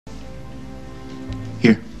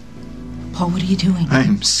Here. Paul, what are you doing? I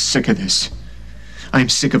am sick of this. I am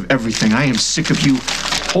sick of everything. I am sick of you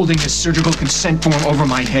holding this surgical consent form over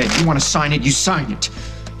my head. You want to sign it, you sign it.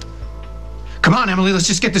 Come on, Emily, let's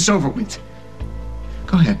just get this over with.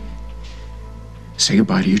 Go ahead. Say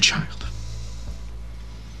goodbye to your child.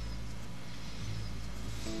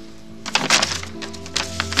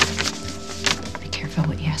 Be careful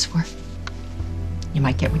what you ask for. You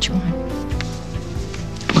might get what you want.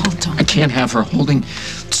 Hold on. I can't have her holding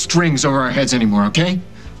strings over our heads anymore, okay?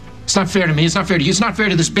 It's not fair to me, it's not fair to you, it's not fair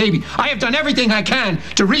to this baby. I have done everything I can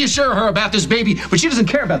to reassure her about this baby, but she doesn't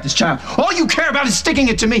care about this child. All you care about is sticking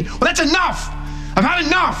it to me. Well, that's enough! I've had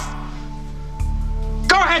enough!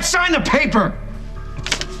 Go ahead, sign the paper!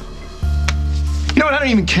 You know what, I don't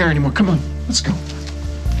even care anymore. Come on, let's go.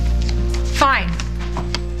 Fine.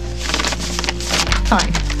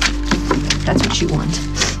 Fine. That's what you want.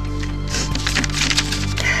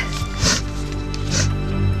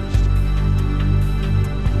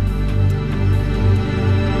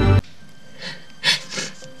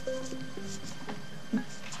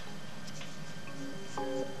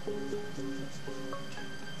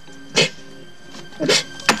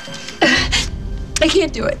 I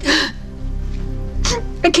can't do it.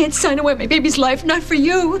 I can't sign away my baby's life. Not for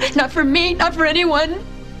you, not for me, not for anyone.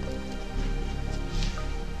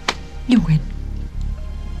 You win.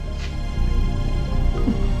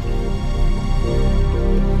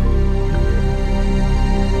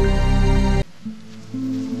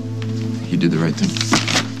 You did the right thing.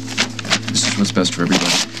 This is what's best for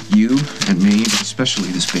everybody. You and me, but especially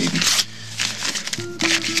this baby.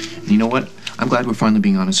 And you know what? I'm glad we're finally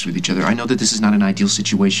being honest with each other. I know that this is not an ideal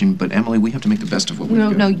situation, but Emily, we have to make the best of what we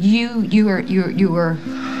do. No, you're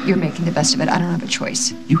making the best of it. I don't have a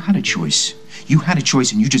choice. You had a choice. You had a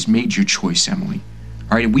choice, and you just made your choice, Emily.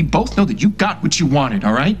 All right, and we both know that you got what you wanted,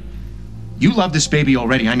 all right? You love this baby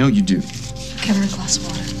already. I know you do. Get her a glass of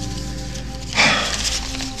water.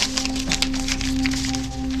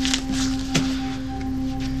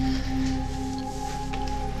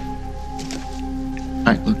 All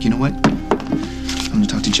right, look, you know what? I'm gonna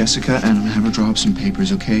talk to Jessica, and I'm gonna have her draw up some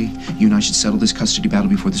papers, okay? You and I should settle this custody battle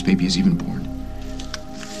before this baby is even born.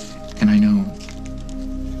 And I know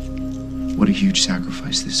what a huge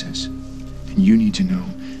sacrifice this is. And you need to know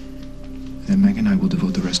that Meg and I will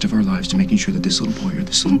devote the rest of our lives to making sure that this little boy or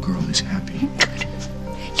this little girl is happy. Good.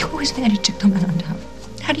 You always manage to come out on top.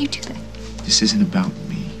 How do you do that? This isn't about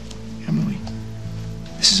me, Emily.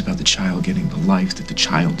 This is about the child getting the life that the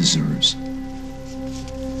child deserves.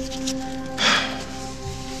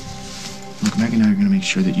 Look, Meg and I are going to make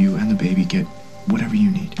sure that you and the baby get whatever you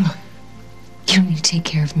need. Look, you don't need to take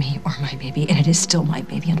care of me or my baby, and it is still my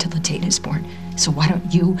baby until the date is born. So why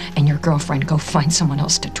don't you and your girlfriend go find someone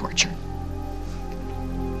else to torture?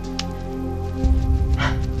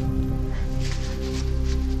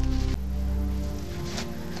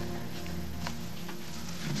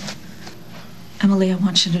 Emily, I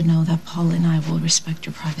want you to know that Paul and I will respect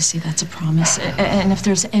your privacy. That's a promise. And if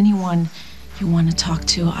there's anyone you want to talk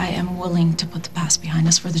to, I am willing to put the past behind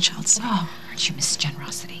us for the child's sake. Oh, aren't you Miss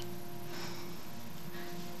Generosity?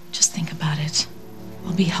 Just think about it.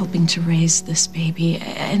 I'll be helping to raise this baby,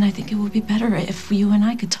 and I think it would be better if you and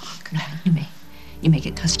I could talk. No, you may. You may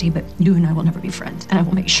get custody, but you and I will never be friends, and I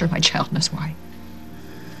will make sure my child knows why.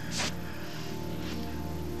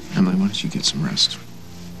 Emily, why don't you get some rest?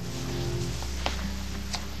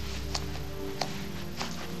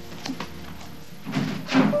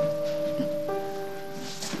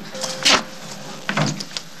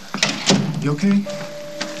 You okay?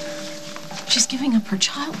 She's giving up her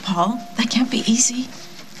child, Paul. That can't be easy.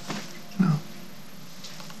 No.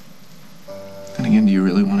 Then again, do you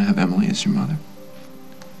really want to have Emily as your mother?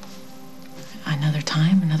 Another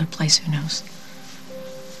time, another place, who knows?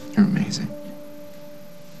 You're amazing.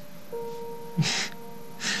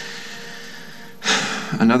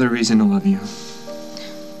 Another reason to love you.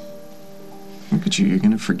 Look at you, you're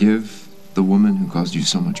gonna forgive the woman who caused you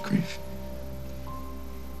so much grief.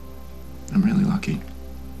 I'm really lucky.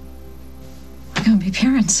 We're gonna be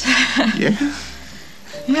parents. Yeah?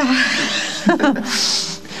 Yeah.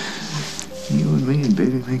 You and me and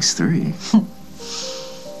baby makes 3.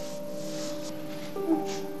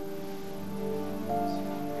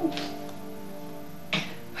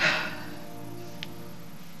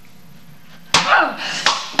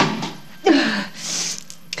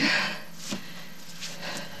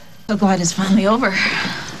 So glad it's finally over.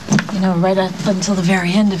 You know, right up until the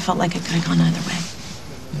very end, it felt like it could have gone either way.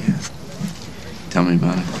 Yeah. Tell me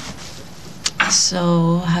about it.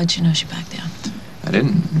 So, how'd you know she backed down? I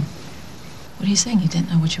didn't. What are you saying? You didn't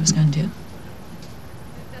know what she was going to do?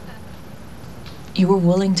 You were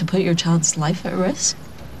willing to put your child's life at risk?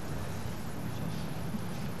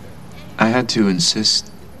 I had to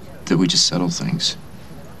insist that we just settle things.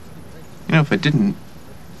 You know, if I didn't,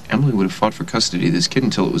 Emily would have fought for custody of this kid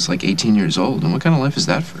until it was like 18 years old. And what kind of life is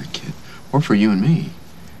that for a kid? Or for you and me?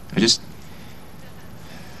 I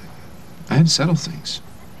had to settle things.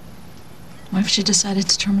 What if she decided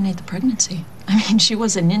to terminate the pregnancy? I mean, she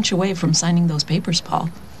was an inch away from signing those papers, Paul.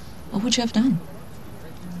 What would you have done?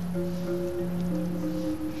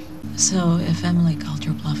 So, if Emily called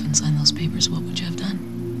your bluff and signed those papers, what would you have done?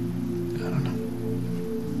 I don't know.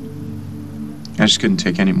 I just couldn't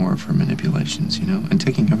take any more of her manipulations, you know? And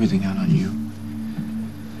taking everything out on you.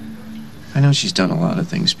 I know she's done a lot of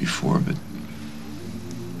things before, but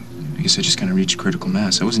I guess I just kind of reached critical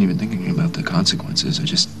mass. I wasn't even thinking about the consequences.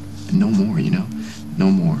 No more, you know? No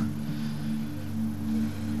more.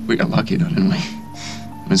 We got lucky, though, didn't we?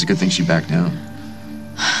 It's a good thing she backed down.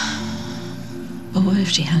 But what if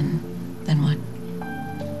she hadn't? Then what?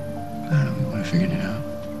 I don't know. We would have figured it out.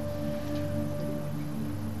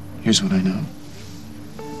 Here's what I know.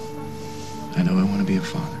 I know I want to be a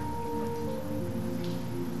father.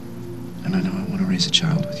 And I know I want to raise a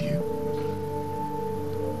child with you.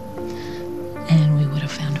 And we would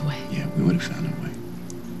have found a way. Yeah, we would have found a way.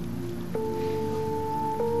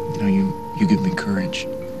 You know, you give me courage.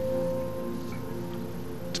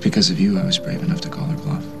 It's because of you I was brave enough to call her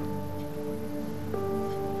bluff.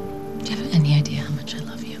 Do you have any idea how much I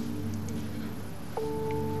love you?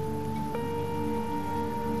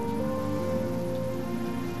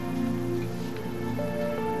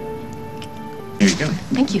 Here you go.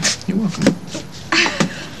 Thank you. You're welcome.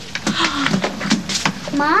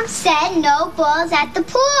 Mom said no balls at the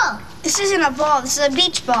pool. This isn't a ball, this is a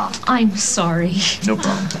beach ball. I'm sorry. No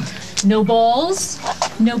problem. No balls,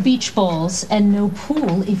 no beach balls, and no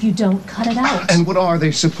pool if you don't cut it out. And what are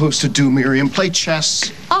they supposed to do, Miriam? Play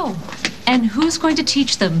chess? Oh, and who's going to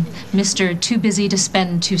teach them, Mr. Too Busy to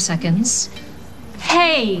Spend 2 Seconds?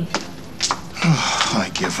 Hey! I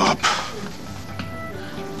give up.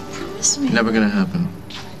 Promise me. Never gonna happen.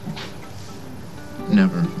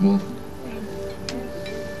 Never. We'll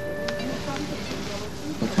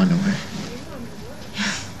find a way.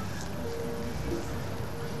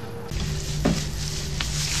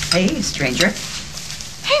 Hey, stranger.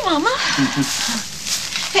 Hey, Mama.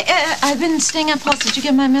 Hey, I've been staying at Paul's. Did you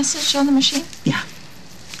get my message on the machine? Yeah,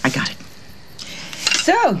 I got it.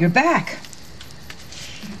 So, you're back.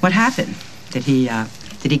 What happened? Did he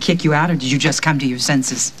kick you out, or did you just come to your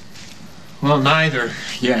senses? Well, neither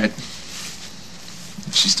yet.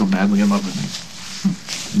 She's still madly in love with me.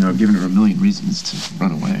 You know, I've given her a million reasons to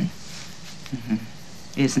run away. Mm-hmm.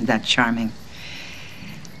 Isn't that charming?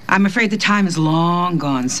 I'm afraid the time is long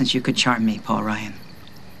gone since you could charm me, Paul Ryan.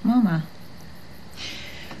 Mama.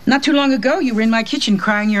 Not too long ago, you were in my kitchen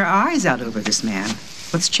crying your eyes out over this man.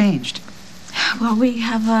 What's changed? Well, we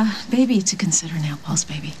have a baby to consider now, Paul's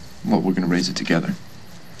baby. Well, we're gonna raise it together.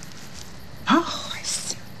 Oh, I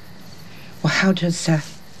see. Well, how does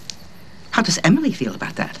Emily feel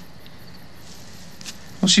about that?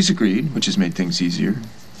 Well, she's agreed, which has made things easier.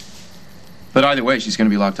 But either way, she's gonna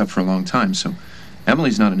be locked up for a long time, so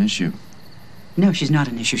Emily's not an issue. No, she's not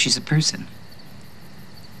an issue. She's a person.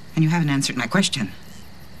 And you haven't answered my question.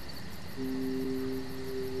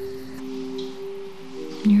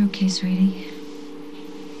 You're okay, sweetie?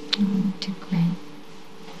 Oh, you did great.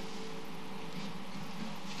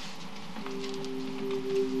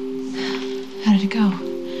 How did it go?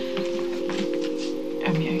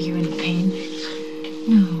 Are you in pain?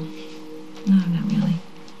 No, not really.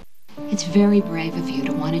 It's very brave of you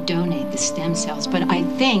to want to donate the stem cells, but I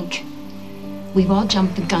think we've all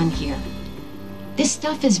jumped the gun here. This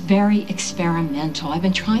stuff is very experimental. I've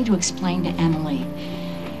been trying to explain to Emily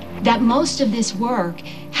that most of this work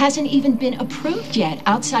hasn't even been approved yet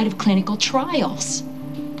outside of clinical trials.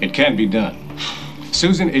 It can be done.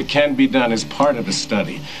 Susan, it can be done as part of a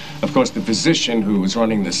study. Of course, the physician who is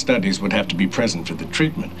running the studies would have to be present for the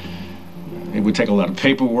treatment. It would take a lot of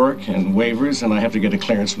paperwork and waivers, and I have to get a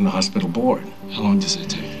clearance from the hospital board. How long does it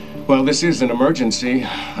take? Well, this is an emergency.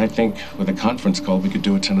 I think with a conference call, we could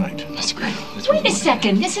do it tonight. That's great. Wait a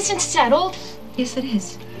second, this isn't settled. Yes, it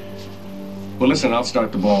is. Well, listen, I'll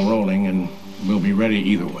start the ball rolling, and we'll be ready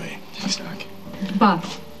either way. Thanks, Doc. Bob,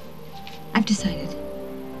 I've decided.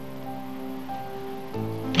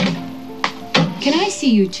 Can I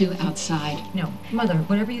see you two outside? No, Mother,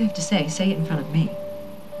 whatever you have to say it in front of me.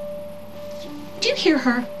 Do you hear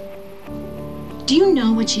her? Do you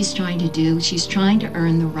know what she's trying to do? She's trying to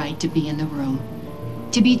earn the right to be in the room,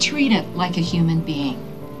 to be treated like a human being.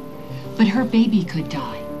 But her baby could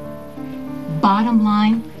die. Bottom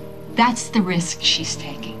line, That's the risk she's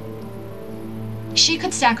taking. She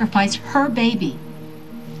could sacrifice her baby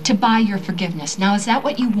to buy your forgiveness. Now, is that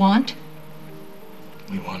what you want?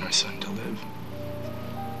 We want our son to live.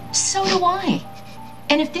 So do I.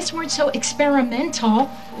 And if this weren't so experimental,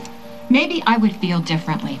 maybe I would feel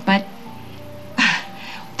differently. But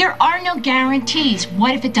there are no guarantees.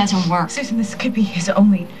 What if it doesn't work? Susan, this could be his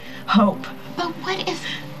only hope. But what if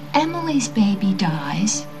Emily's baby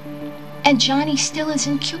dies and Johnny still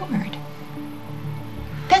isn't cured?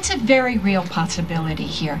 That's a very real possibility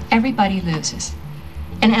here. Everybody loses.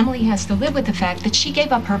 And Emily has to live with the fact that she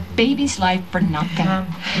gave up her baby's life for nothing.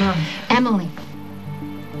 Mom. Emily,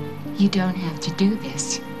 you don't have to do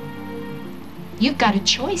this. You've got a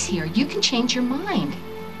choice here. You can change your mind.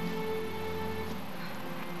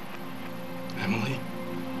 Emily?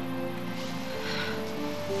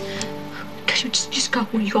 Could you just go?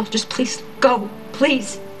 Will you all just please go?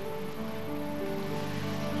 Please.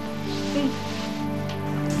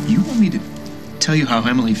 You want me to tell you how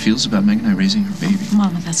Emily feels about Meg and I raising her baby?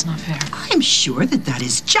 Mama, that's not fair. I'm sure that that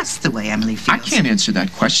is just the way Emily feels. I can't answer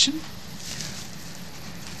that question.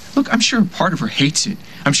 Look, I'm sure part of her hates it.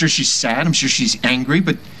 I'm sure she's sad. I'm sure she's angry,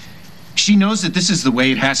 but she knows that this is the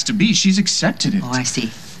way it has to be. She's accepted it. Oh, I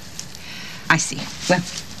see. I see. Well,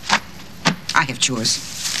 I have chores.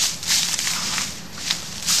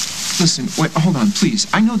 Listen, wait, hold on, please.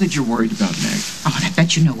 I know that you're worried about Meg. Oh, and I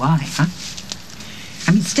bet you know why, huh?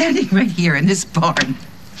 I mean, standing right here in this barn.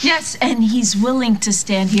 Yes, and he's willing to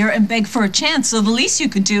stand here and beg for a chance, so the least you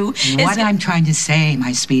could do is... What I'm trying to say,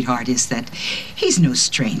 my sweetheart, is that he's no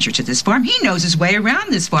stranger to this farm. He knows his way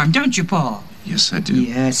around this farm, don't you, Paul? Yes, I do.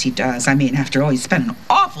 Yes, he does. I mean, after all, he spent an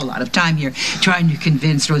awful lot of time here trying to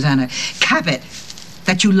convince Rosanna Cabot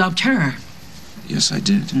that you loved her. Yes, I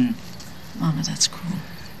did. Mama, that's cruel.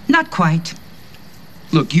 Not quite.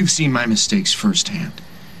 Look, you've seen my mistakes firsthand.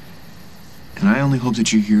 And I only hope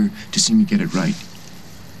that you're here to see me get it right.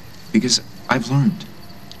 Because I've learned.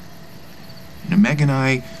 You know, Meg and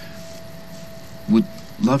I would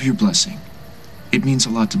love your blessing. It means a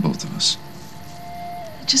lot to both of us.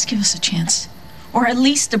 Just give us a chance. Or at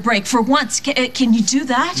least a break for once. Can you do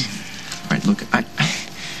that? All right, look,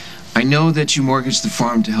 I know that you mortgaged the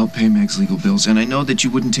farm to help pay Meg's legal bills, and I know that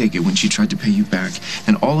you wouldn't take it when she tried to pay you back.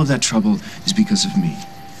 And all of that trouble is because of me.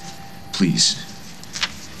 Please,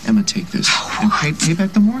 Emma, take this and pay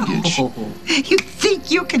back the mortgage. Oh, you think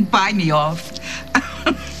you can buy me off?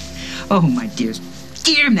 Oh, my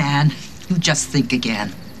dear man, you just think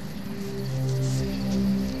again.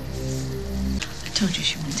 I told you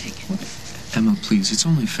she wouldn't take it. Emma, please, it's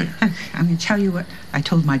only fair. I'm going to tell you what I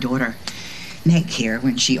told my daughter, Meg, here,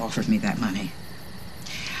 when she offered me that money.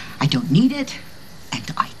 I don't need it,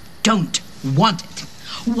 and I don't want it.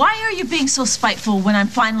 Why are you being so spiteful when I'm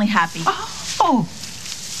finally happy? Oh,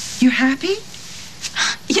 you're happy?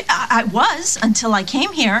 Yeah, I was until I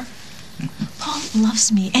came here. Paul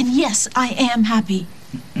loves me, and yes, I am happy.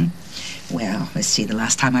 Well, let's see, the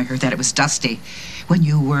last time I heard that it was Dusty, when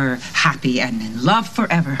you were happy and in love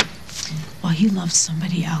forever. Well, he loves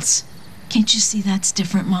somebody else. Can't you see that's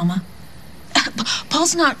different, Mama?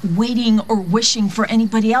 Paul's not waiting or wishing for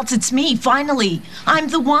anybody else. It's me, finally. I'm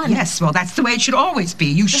the one. Yes, well, that's the way it should always be.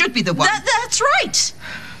 You should be the one. That's right.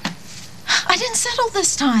 I didn't settle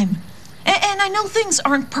this time. And I know things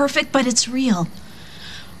aren't perfect, but it's real.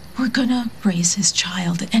 We're gonna raise his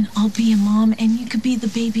child, and I'll be a mom, and you could be the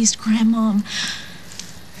baby's grandmom.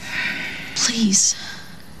 Please,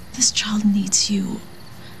 this child needs you.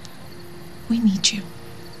 We need you.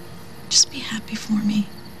 Just be happy for me.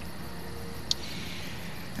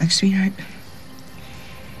 Look, sweetheart,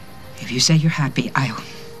 if you say you're happy,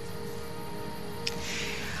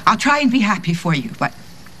 I'll try and be happy for you, but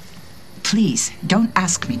please don't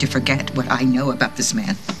ask me to forget what I know about this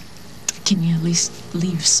man. Can you at least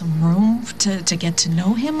leave some room to get to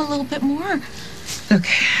know him a little bit more? Look,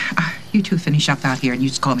 you two finish up out here, and you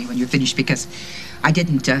just call me when you're finished, because I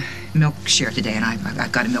didn't milk Cher today, and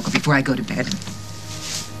I've got to milk her before I go to bed.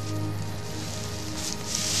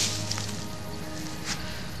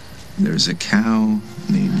 There's a cow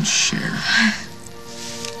named Cher.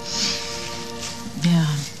 Yeah,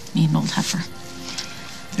 me and old heifer.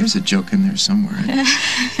 There's a joke in there somewhere.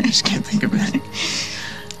 I just can't think of it.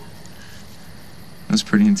 That was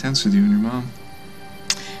pretty intense with you and your mom.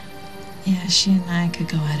 Yeah, she and I could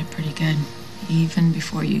go at it pretty good, even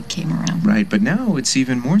before you came around. Right, but now it's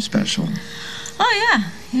even more special. Oh,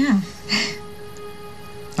 yeah.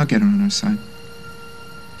 I'll get her on our side.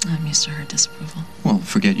 I'm used to her disapproval. Well,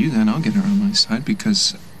 forget you then. I'll get her on my side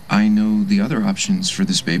because I know the other options for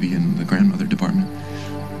this baby in the grandmother department.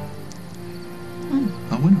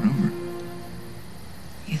 I'll win her over.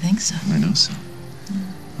 You think so. I know so.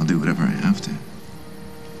 I'll do whatever I have to.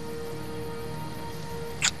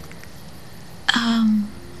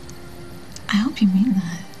 I hope you mean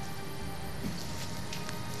that.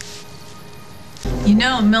 You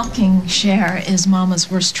know, milking Cher is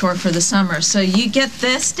Mama's worst chore for the summer, so you get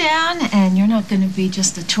this down, and you're not going to be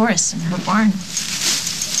just a tourist in her barn.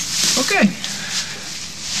 Okay.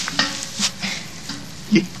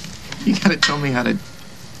 You gotta tell me how to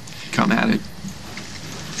come at it.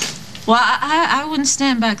 Well, I wouldn't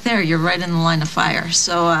stand back there. You're right in the line of fire,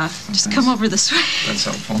 so just come over this way. That's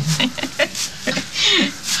helpful.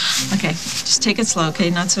 Okay, just take it slow, okay?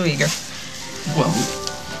 Not so eager. Well,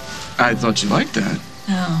 I thought you liked that.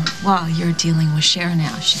 Oh, well, you're dealing with Cher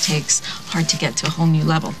now. She takes hard to get to a whole new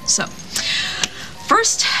level. So,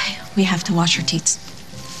 first, we have to wash her teats.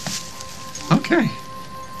 Okay.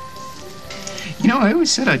 You know, I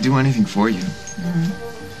always said I'd do anything for you.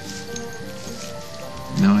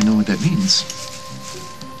 Now I know what that means.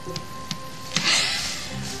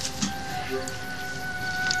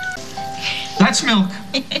 That's milk.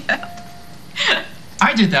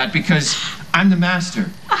 I did that because I'm the master.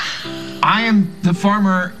 I am the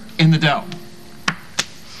farmer in the dell.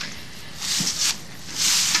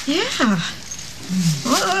 Yeah.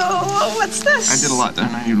 Whoa, what's this? I did a lot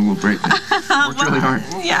then. I need a little break. Worked really hard.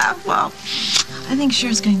 Yeah, well, I think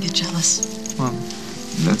Cher's gonna get jealous. Well,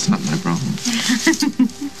 that's not my problem.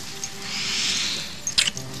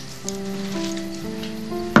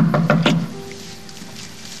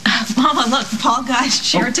 Mama, look, Paul got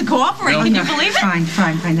Cher to cooperate. Oh, Can no. you believe it?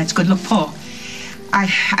 Fine. That's good. Look, Paul,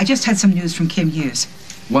 I just had some news from Kim Hughes.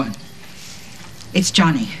 What? It's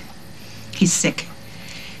Johnny. He's sick.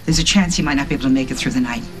 There's a chance he might not be able to make it through the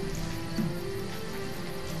night.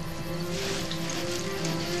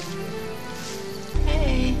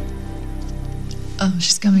 Hey. Oh,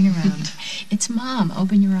 she's coming around. It's Mom.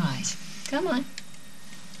 Open your eyes. Come on.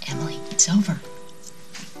 Emily, it's over.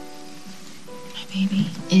 My baby.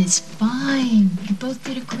 It's fine. You both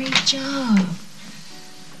did a great job.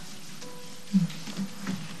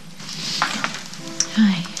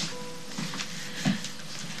 Hi.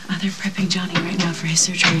 They're prepping Johnny right now for his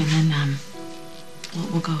surgery, and then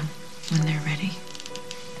we'll go when they're ready.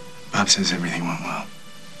 Bob says everything went well.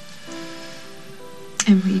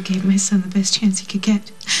 Emily, you gave my son the best chance he could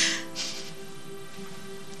get.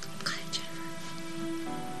 I'm glad, Jennifer.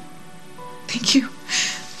 Thank you.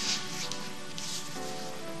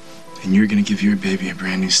 And you're gonna give your baby a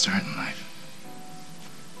brand new start in life.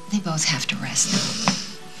 They both have to rest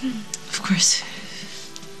now. Of course.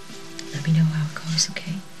 Let me know how it goes,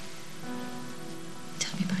 okay?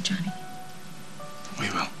 Tell me about Johnny. We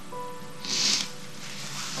will.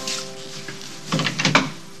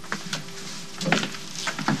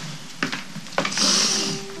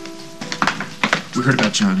 We heard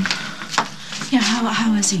about Johnny. Yeah,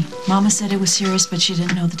 how is he? Mama said it was serious, but she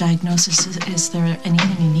didn't know the diagnosis. Is there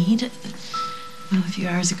anything you need? Well, a few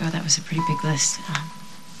hours ago, that was a pretty big list.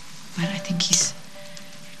 But I think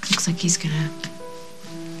looks like he's gonna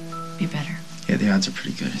be better. Yeah, the odds are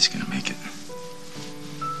pretty good he's gonna make it.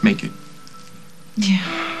 Make it. Yeah.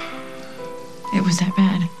 It was that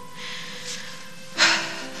bad.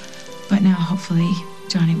 But now, hopefully,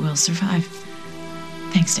 Johnny will survive.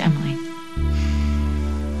 Thanks to Emily.